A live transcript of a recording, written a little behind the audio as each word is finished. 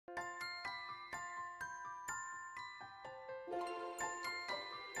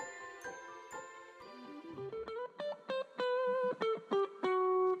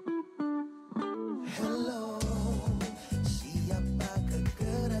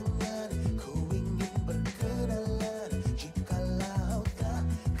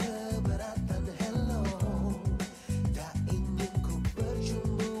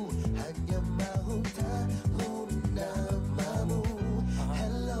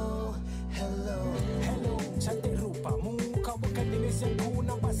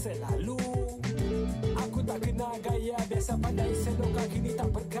Selalu aku tak kenal gaya, biasa pandai selokan, kini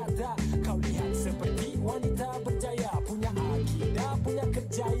tak berkata. Kau lihat seperti wanita berjaya, punya akidah, punya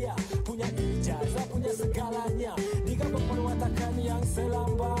kerjaya, punya ijazah, punya segalanya. Digabung perwatakan yang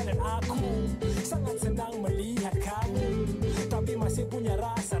selamba, dan aku sangat senang melihat kamu, tapi masih punya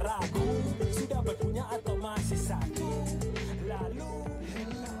rasa ragu, sudah berpunya atau masih satu. Lalu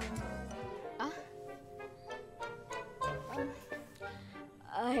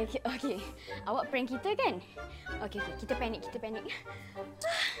Okey. Awak prank kita kan? Okey. Kita panik.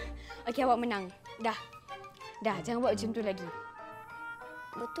 Okey, awak menang. Dah, jangan buat macam tu lagi.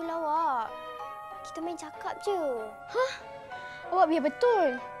 Betul awak. Kita main cakap je. Hah? Awak biar betul.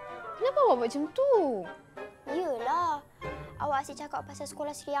 Kenapa awak buat macam tu? Yelah. Awak asyik cakap pasal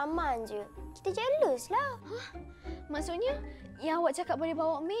sekolah Sri Aman je. Kita jealous lah. Hah? Maksudnya, yang awak cakap boleh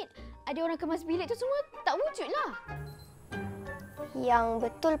bawa maid, ada orang kemas bilik tu semua tak wujud lah. Yang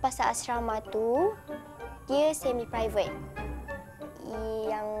betul pasal asrama tu, dia semi-private.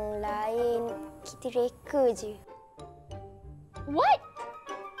 Yang lain, kita reka je. What?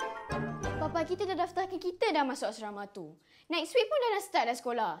 Papa kita dah daftarkan kita dah masuk asrama tu. Next week pun dah nak start dah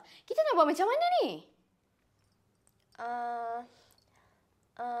sekolah. Kita nak buat macam mana ni?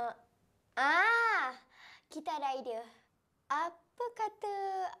 Kita ada idea. Apa kata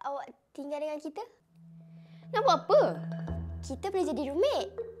awak tinggal dengan kita? Nak buat apa? Kita boleh jadi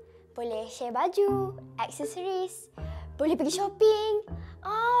roommate. Boleh share baju, aksesoris. Boleh pergi shopping.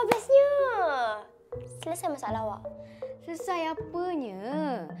 Bestnya. Selesai masalah awak. Selesai apanya?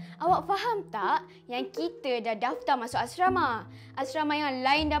 Awak faham tak yang kita dah daftar masuk asrama? Asrama yang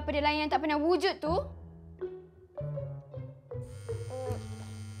lain daripada lain yang tak pernah wujud tu?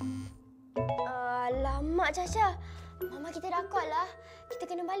 Alamak, Chacha. Mama kita dah call lah. Kita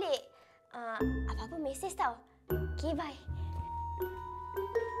kena balik. Apa-apa mesej tau. Okay, bye.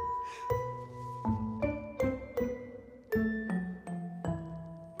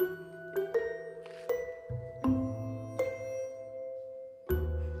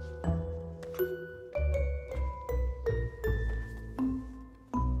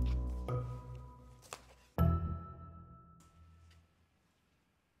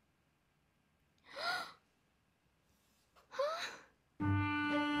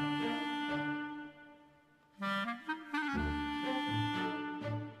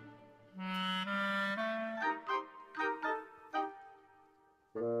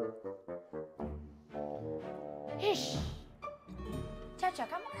 Ish. Chacha,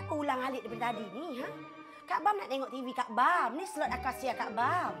 kamu kenapa ulang alik daripada tadi ni? Ha? Kak Bam nak tengok TV Kak Bam. Ni slot akasia Kak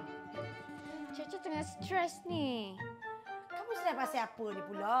Bam. Chacha tengah stres ni. Kamu stres pasal apa ni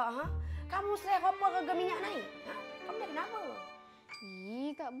pula? Ha? Kamu stres apa harga minyak naik? Ha? Kamu dah kenapa?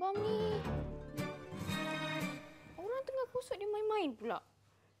 Kak Bam ni. Orang tengah kusut dia main-main pula.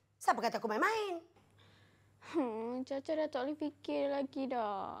 Siapa kata aku main-main? Chacha dah tak boleh fikir lagi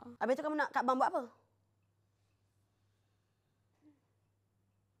dah. Habis tu kamu nak Kak Bam buat apa?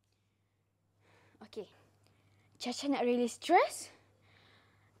 Okey. Chacha nak release stress.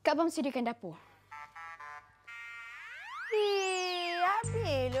 Kak Bam sediakan dapur.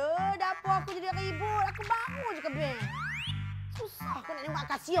 Habislah. Dapur aku jadi ribut. Aku baru je ke Ben. Susah aku nak tengok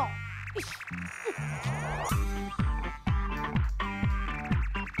akasia. Ish.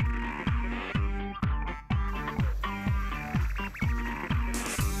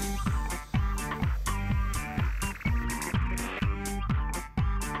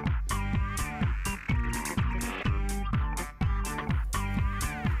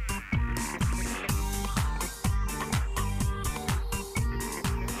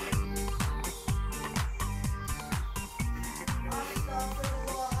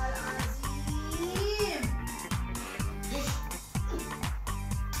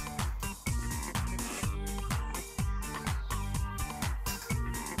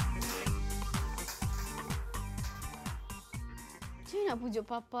 Macam nak pujuk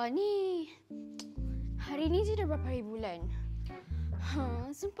Papa ni? Hari ni je dah berapa hari bulan.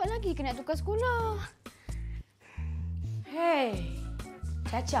 Sempat lagi kena tukar sekolah. Hei,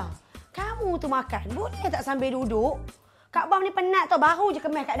 Chacha, kamu tu makan boleh tak sambil duduk? Kak Bam ni penat tau, baru je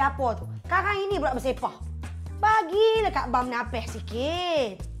kemas kat dapur tu. Sekarang ini pula bersepah. Bagilah Kak Bam napeh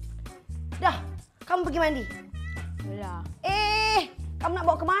sikit. Dah, kamu pergi mandi. Yalah. Kamu nak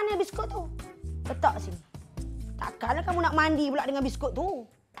bawa ke mana biskut tu? Letak sini. Takkanlah kamu nak mandi pula dengan biskut tu.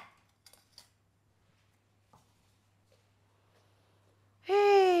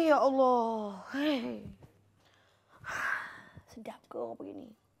 Hei, ya Allah. Hei. Sedap ke orang begini?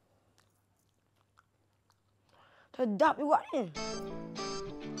 Sedap juga ni.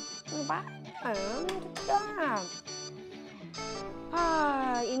 Nampak? Sedap.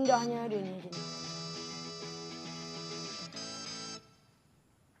 Indahnya dunia ni.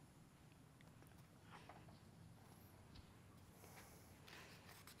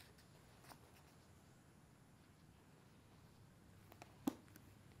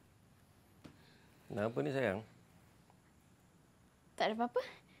 Kenapa ni sayang? Tak ada apa-apa.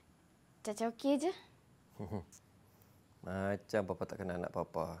 Chacha okey je. Macam papa tak kenal anak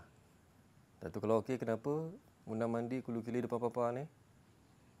papa. Dah tu kalau okey kenapa Muna mandi kulu-kili depan papa ni?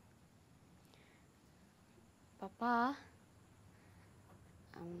 Papa.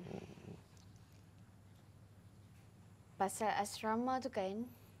 Pasal asrama tu kan?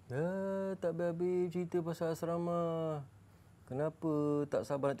 Tak habis cerita pasal asrama. Kenapa tak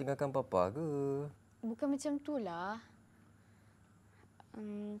sabar nak tinggalkan papa ke? Bukan macam tu lah.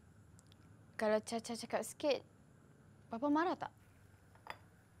 Kalau Chacha cakap sikit, Papa marah tak?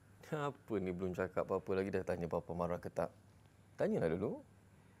 Apa ni belum cakap apa-apa lagi dah tanya papa marah ke tak? Tanyalah dulu.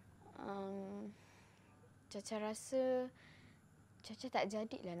 Chacha rasa Chacha tak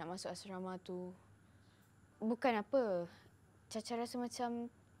jadilah nak masuk asrama tu. Bukan apa. Chacha rasa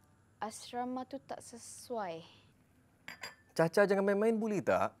macam asrama tu tak sesuai. Chacha jangan main-main boleh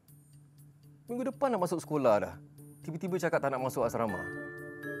tak? Minggu depan nak masuk sekolah dah. Tiba-tiba cakap tak nak masuk asrama.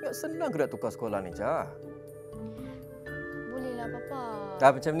 Ya senang ke nak tukar sekolah ni, Cha? Bolehlah, Papa. Dah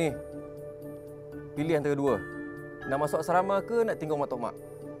macam ni. Pilih antara dua. Nak masuk asrama ke nak tinggal mak tok mak?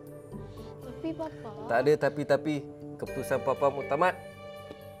 Tapi, Papa... Tak ada tapi-tapi. Keputusan Papa muktamad.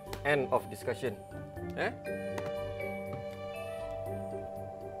 End of discussion.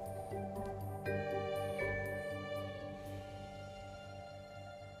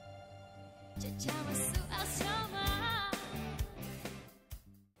 Chacha masuk asrama.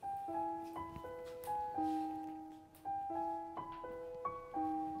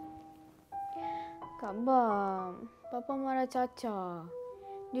 Kak Bam, Papa marah Chacha.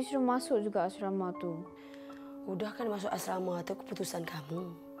 Dia suruh masuk juga asrama tu. Udah kan masuk asrama tu keputusan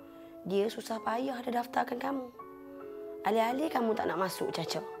kamu. Dia susah payah dah daftarkan kamu. Alih-alih kamu tak nak masuk,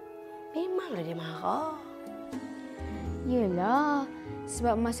 Chacha. Memanglah dia marah. Yelah,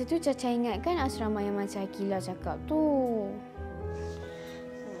 sebab masa tu Chacha ingatkan asrama yang macam Akila cakap tu.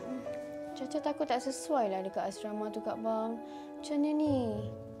 Chacha takut tak sesuai lah dekat asrama tu, Kak Bam. Macam mana ni?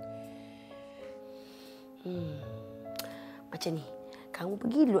 Macam ni, kamu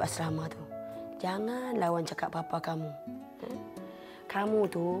pergi dulu asrama tu. Jangan lawan cakap papa kamu. Kamu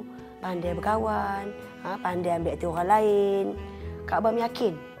tu pandai berkawan, pandai ambil hati orang lain. Kak Bam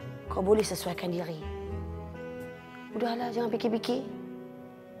yakin kau boleh sesuaikan diri. Udahlah, jangan fikir-fikir.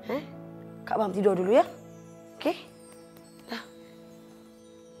 Kak Bam tidur dulu ya. Okey? Dah.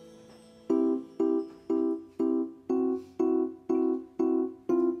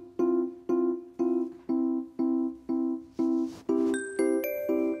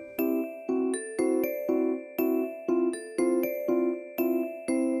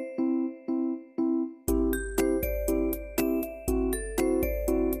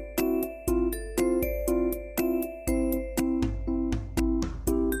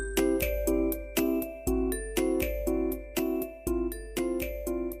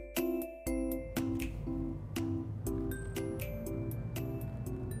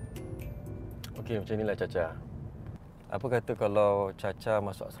 Okey, macam inilah Chacha. Apa kata kalau Chacha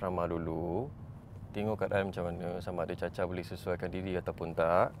masuk asrama dulu, tengok keadaan macam mana, sama ada Chacha boleh sesuaikan diri ataupun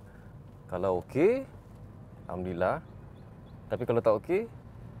tak. Kalau okey, alhamdulillah. Tapi kalau tak okey,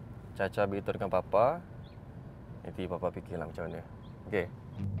 Chacha beritahu dengan Papa. Nanti Papa fikirlah macam mana. Okey?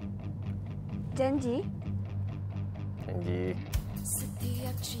 Janji? Janji.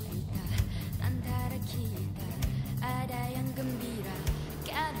 Setiap cerita antara kita ada yang gembira,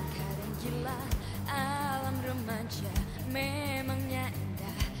 kadang-kadang gila. Alam remaja memangnya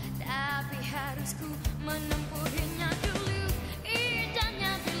indah, tapi harus ku menempuhinya dulu.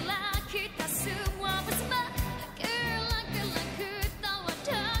 Indahnya bila kita semua bersama, gelak-gelak ketawa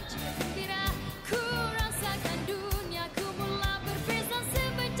dan gembira. Ku rasakan duniaku mula berbeza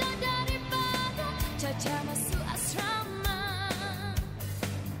semenjak daripada Chacha masuk asrama.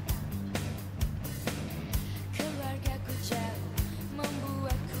 Keluargaku jauh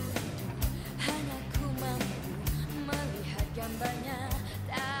membuatku rindu, hanya ku mampu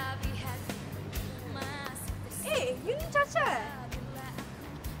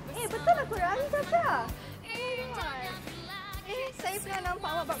pernah nampak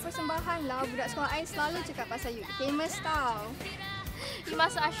awak buat persembahan lah. Budak sekolah lain selalu cakap pasal you. Famous tau. You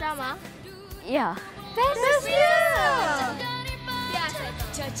masuk asrama? Ya. Bestnya! Biasa.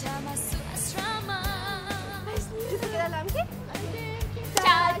 Chacha Masuk Asrama. Kita ke dalam, okey?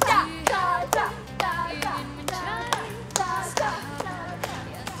 Chacha, Chacha, Chacha, Chacha,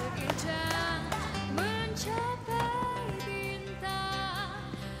 yang terkejar mencapai bintang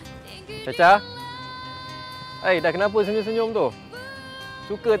tinggi. Chacha? Dah kenapa senyum-senyum tu?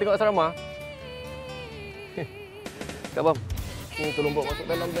 Suka tengok asrama? Kak Bam, ni tolong bawa masuk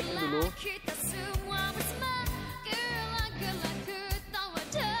dalam beg ni dulu. Kita semua bersama, gelak-gelak ketawa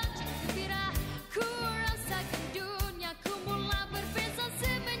dan gembira. Ku rasakan duniaku mula berbeza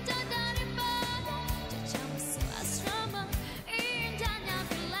semenjak daripada Chacha Masuk Asrama. Indahnya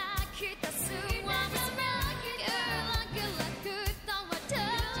bila kita semua bersama, gelak-gelak ketawa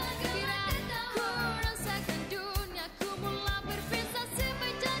dan gembira. Ku rasakan duniaku mula berbeza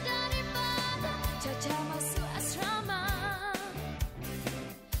semenjak daripada Chacha Masuk Asrama.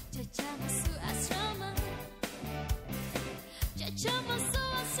 Chacha Masuk Asrama. Chacha Masuk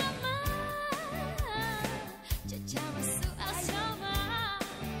Asrama. Chacha Masuk Asrama.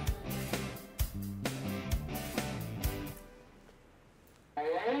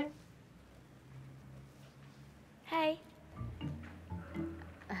 Hai.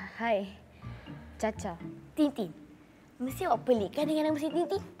 Hai. Chacha. Tintin. Mesti awak pelik kan dengan nama saya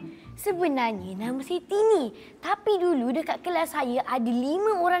Tintin? Sebenarnya nama saya Tini. Tapi dulu dekat kelas saya ada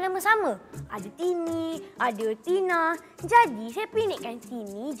 5 orang nama sama. Ada Tini, ada Tina. Jadi saya pendekkan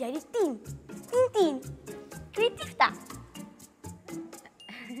Tini jadi Tin. Tintin. Kreatif tak?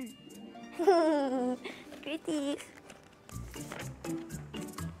 Kreatif.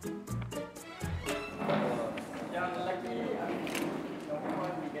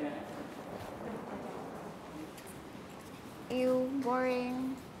 You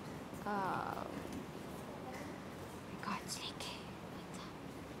boring. God, sake.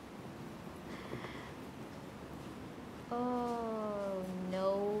 Oh,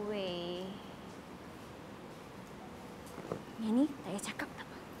 no way. Yang ni tak payah cakap tak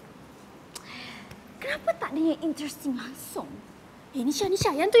apa. Kenapa tak ada yang interesting langsung? Nisha,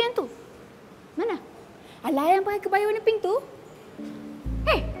 yang tu. Mana? Alah yang pakai kebaya warna pink tu.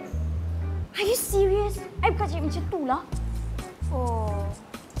 Hey! Are you serious? I bukan cakap macam tu lah. Oh,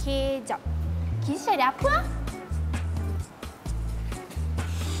 okey, jap. Kisah ada apa?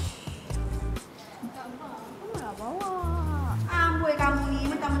 Kamu nak bawa. Amboi kamu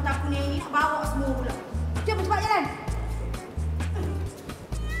ni, mentang-mentang aku ni nak bawa semua pula. Jom cepat jalan.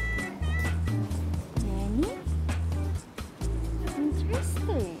 Nanny?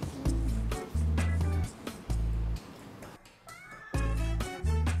 Interesting.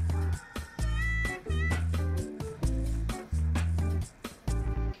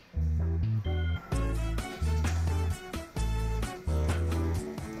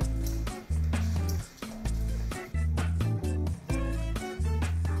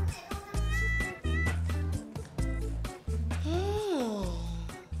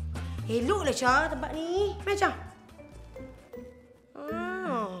 Eloklah Cha tempat ni. Macam.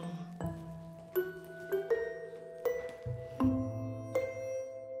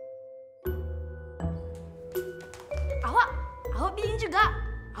 Awak pilih juga.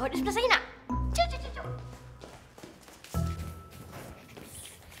 Awak di sebelah saya nak? Jom.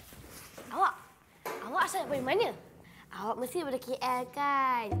 Awak asal dari mana? Awak mesti daripada KL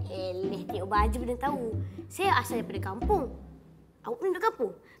kan? Tengok baju pun dah tahu. Saya asal daripada kampung. Awak pun daripada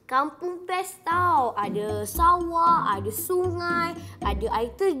kampung? Kampung best tau. Ada sawah, ada sungai, ada air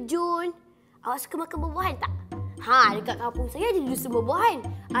terjun. Awak suka makan buah-buahan tak? Dekat kampung saya ada dusun buah-buahan.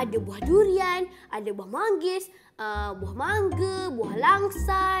 Ada buah durian, ada buah manggis, buah mangga, buah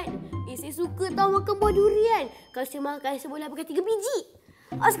langsat. Saya suka tau makan buah durian. Kalau saya makan, saya boleh pakai 3 biji.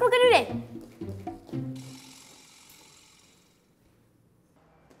 Awak suka makan durian?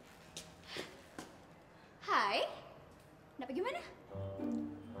 Hai. Nak pergi mana?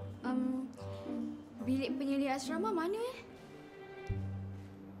 Bilik penyelia asrama mana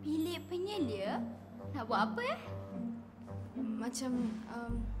Bilik penyelia? Nak buat apa Macam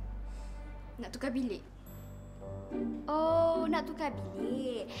nak tukar bilik. Oh, nak tukar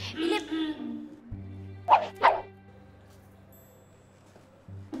bilik. Bilik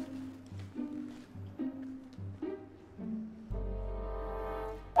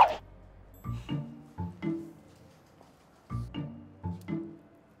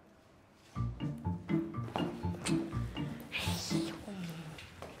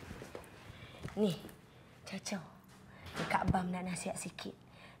Ni, Chacha. Kak Bam nak nasihat sikit.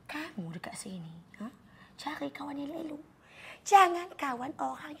 Kamu dekat sini, cari kawan yang elok. Jangan kawan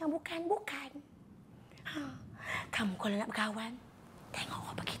orang yang bukan-bukan. Kamu kalau nak berkawan, tengok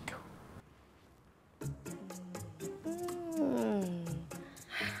orang begitu.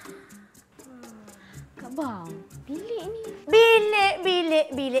 Kak Bang, bilik ni.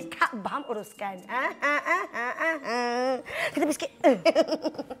 Bilik. Kak Bam uruskan. Kita pergi sikit.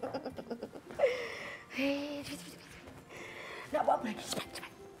 Nak buat apa lagi?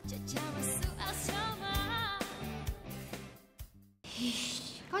 Cepat. Chacha Masuk Asrama.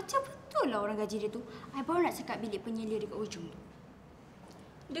 Kacau betul lah orang gaji dia tu. I baru nak cakap bilik penyelia dekat hujung tu.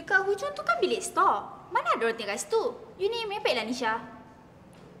 Dekat hujung tu kan bilik stok. Mana ada orang tinggal kat situ? You ni mepek lah Nisha.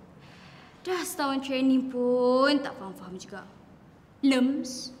 Dah setahun training pun tak faham-faham juga.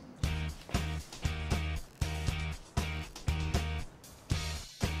 Lems.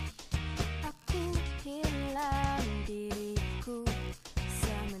 Aku hilang diriku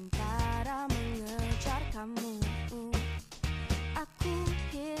sementara mengejar kamu. Aku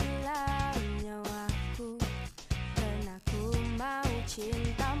hilang nyawaku karena aku mau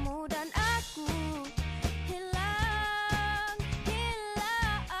cintamu dan aku hilang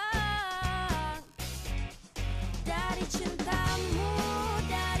dari cintamu,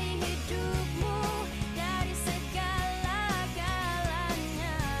 dari hidupmu, dari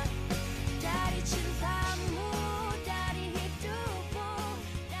segala-galanya, dari cintamu, dari hidupmu,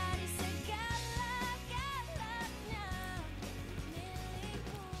 dari segala-galanya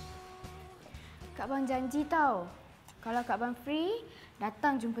milikmu. Kak Bang janji tau. Kalau Kak Bang free,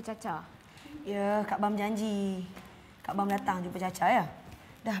 datang jumpa Chacha. Ya, Kak Bam janji. Kak Bam datang jumpa Chacha ya.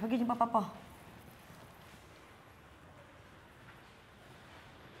 Dah pergi jumpa Papa.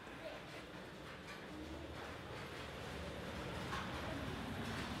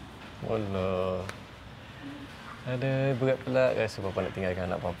 Wallah. Ada berat pula rasa Papa nak tinggalkan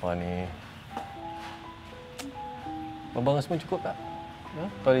anak Papa ni. Barang-barang semua cukup tak? Ya?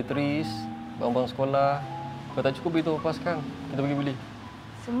 Toiletries, barang-barang sekolah. Kalau tak cukup, beritahu Papa sekarang. Kita pergi beli.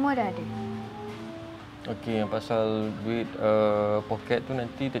 Semua dah ada. Okey, yang pasal duit poket tu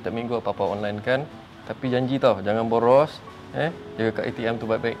nanti tiap minggu Papa online kan. Tapi janji tau, jangan boros. Jaga kat ATM tu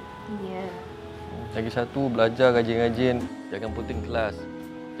baik-baik. Ya. Lagi satu, belajar rajin-rajin. Jangan puting kelas.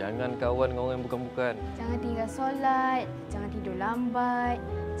 Jangan kawan dengan orang yang bukan-bukan. Jangan tinggal solat, jangan tidur lambat,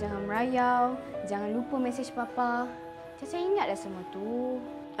 jangan merayau, jangan lupa mesej Papa. Chacha ingatlah semua tu.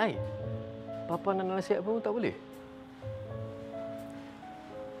 Hai, Papa nak nasihat pun tak boleh?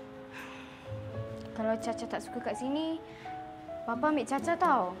 Kalau Chacha tak suka kat sini, Papa ambil Chacha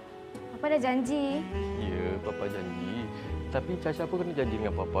tau. Papa dah janji. Ya, Papa janji. Tapi Chacha pun kena janji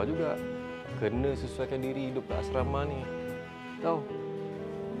dengan Papa juga. Kena sesuaikan diri hidup kat asrama ni. Tahu?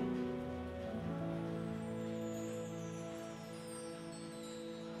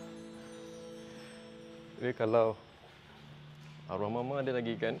 Kalau arwah Mama ada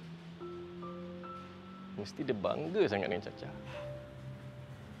lagi kan, mesti dia bangga sangat dengan Chacha.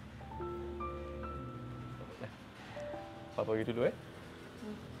 Papa pergi dulu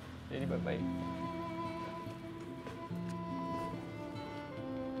Jadi baik-baik.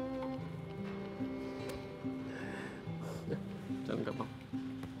 Jalan kat Papa.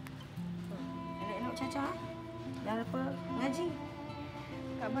 Elok-elok Chacha. Dah lupa ngaji.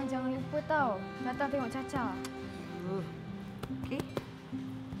 Kak Bang jangan lupa tau. Datang tengok Chacha. Okey.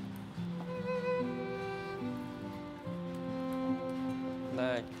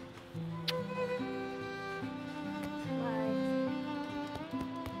 Bye.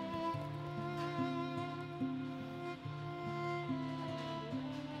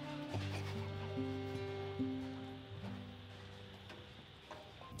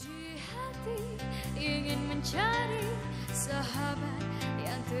 Di hati ingin mencari sahabat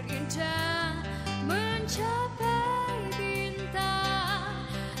yang terindah mencapai